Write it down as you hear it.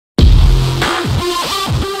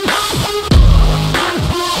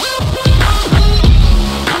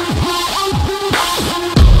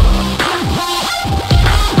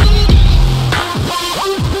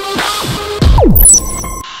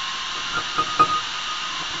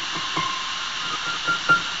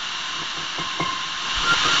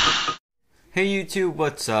Hey YouTube,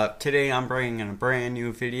 what's up? Today I'm bringing in a brand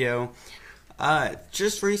new video.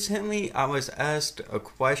 Just recently I was asked a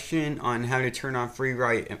question on how to turn off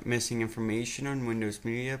rewrite missing information on Windows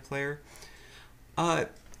Media Player.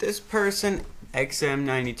 This person,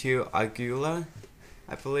 XM92 Agula,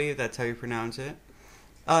 I believe that's how you pronounce it,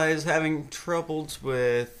 is having troubles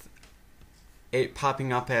with it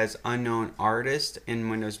popping up as unknown artist in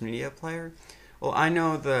Windows Media Player. Well, I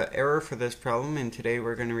know the error for this problem, and today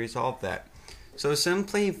we're going to resolve that. So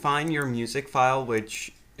simply find your music file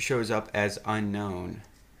which shows up as unknown.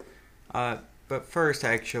 But first,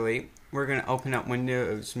 actually, we're going to open up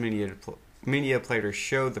Windows Media Player to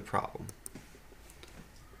show the problem.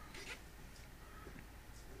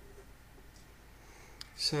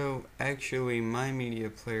 So actually, my media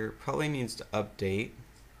player probably needs to update.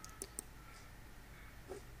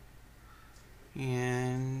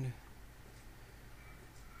 And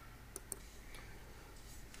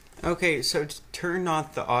okay, so to turn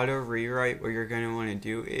off the auto rewrite, what you're going to want to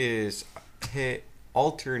do is hit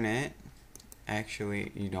alternate.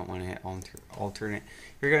 Actually, you don't want to hit alternate.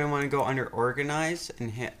 You're going to want to go under organize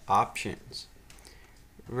and hit options.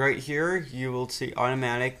 Right here, you will see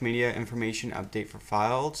automatic media information update for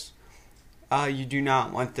files. You do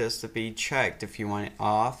not want this to be checked. If you want it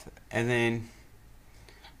off, and then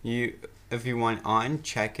if you want on,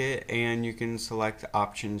 check it, and you can select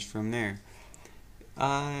options from there.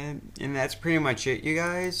 And that's pretty much it, you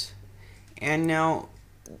guys. And now,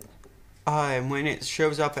 when it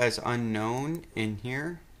shows up as unknown in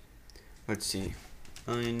here, let's see,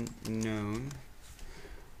 unknown,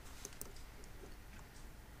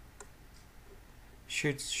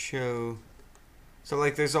 should show, so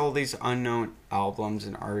like there's all these unknown albums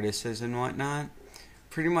and artists and whatnot.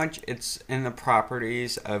 Pretty much it's in the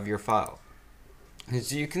properties of your file.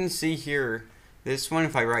 As you can see here, this one,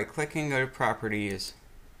 if I right click and go to properties,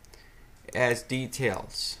 it has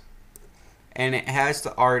details. And it has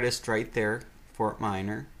the artist right there, Fort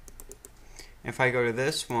Minor. If I go to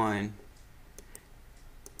this one,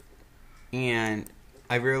 and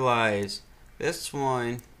I realize this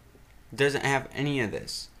one doesn't have any of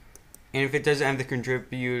this. And if it doesn't have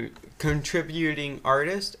the contributing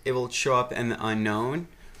artist, it will show up in the unknown.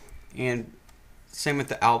 And same with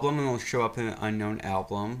the album, it will show up in the unknown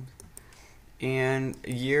album. And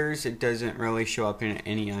years, it doesn't really show up in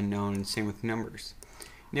any unknown, and same with numbers.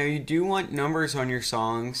 Now you do want numbers on your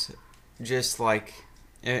songs, just like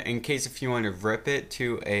in case if you want to rip it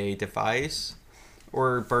to a device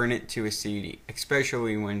or burn it to a CD,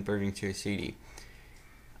 especially when burning to a CD.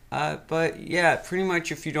 But yeah, pretty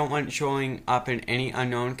much if you don't want it showing up in any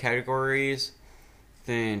unknown categories,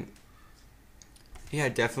 then yeah,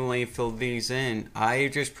 definitely fill these in. I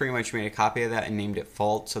just pretty much made a copy of that and named it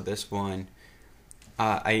fault, so this one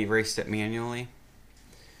I erased it manually.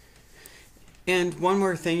 And one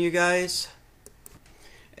more thing, you guys,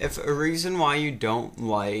 if a reason why you don't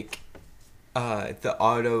like the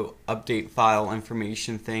auto update file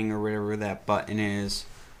information thing or whatever that button is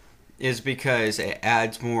because it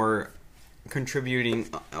adds more contributing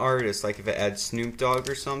artists, like if it adds Snoop Dogg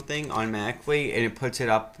or something automatically and it puts it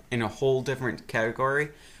up in a whole different category,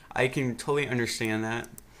 I can totally understand that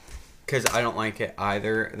because I don't like it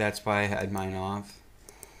either. That's why I had mine off.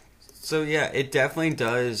 So yeah, it definitely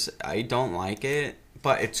does. I don't like it,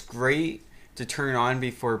 but it's great to turn on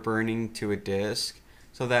before burning to a disk,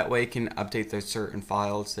 so that way it can update those certain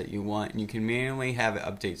files that you want, and you can manually have it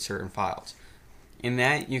update certain files. And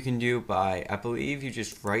that you can do by, I believe you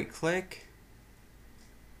just right click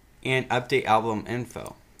and update album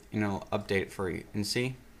info, and it'll update it for you. And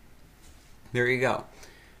see, there you go.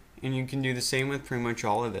 And you can do the same with pretty much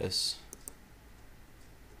all of this.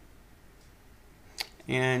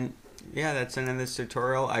 And yeah, that's the end of this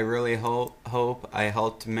tutorial. I really hope I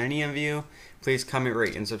helped many of you. Please comment,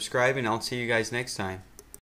 rate, and subscribe, and I'll see you guys next time.